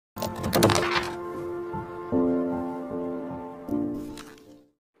Hello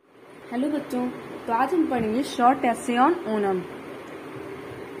बच्चों, तो आज हम पढ़ेंगे शॉर्ट एसे ऑन ओनम।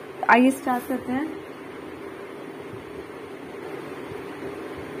 आइए स्टार्ट करते हैं।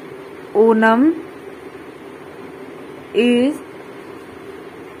 Onam is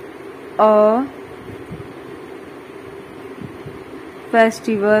a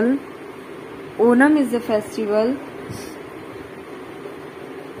festival. Onam is a festival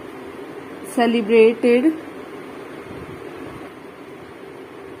celebrated.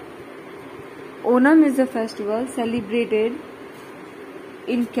 Onam is a festival celebrated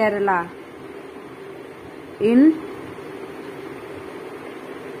in Kerala. In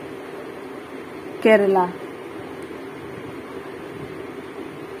Kerala,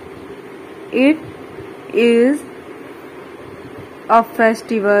 it is a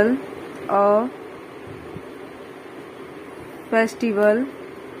festival.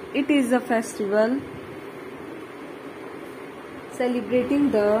 It is a festival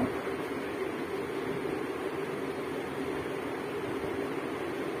celebrating the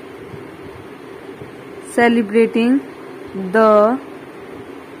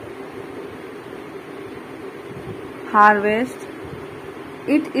harvest.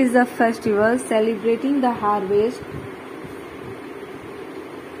 It is a festival celebrating the harvest.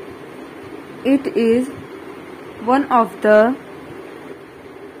 It is one of the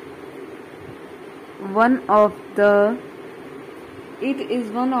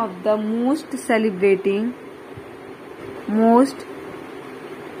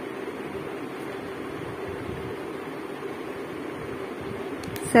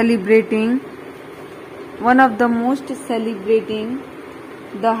most celebrating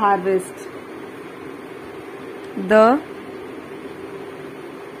the harvest.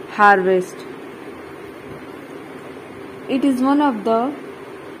 It is one of the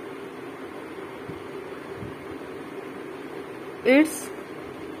It's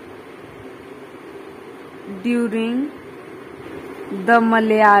during the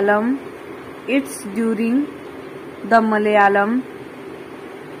Malayalam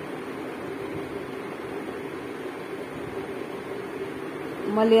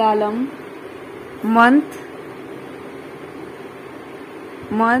month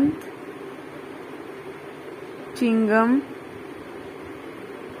Chingam.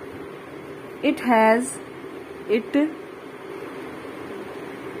 It has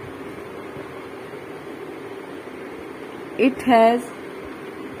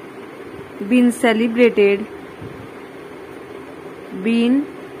been celebrated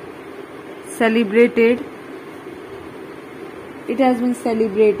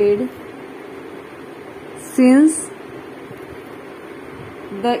since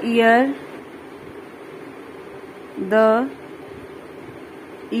the year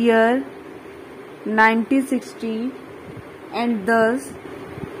 1960, and thus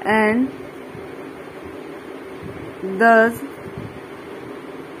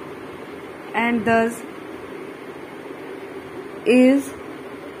is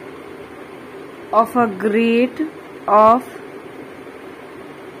of a great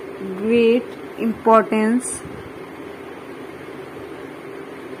importance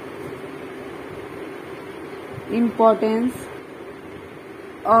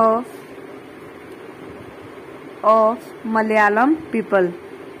of Malayalam people.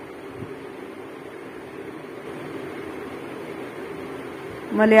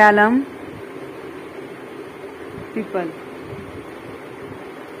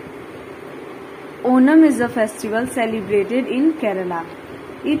 Onam is a festival celebrated in Kerala.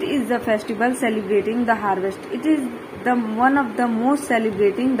 It is a festival celebrating the harvest. It is one of the most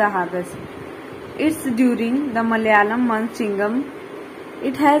celebrating the harvest. It's during the Malayalam month Chingam.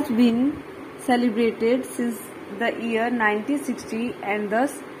 It has been celebrated since the year 1960 and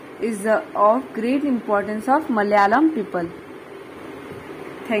thus is of great importance of Malayalam people.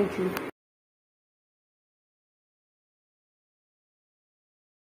 Thank you.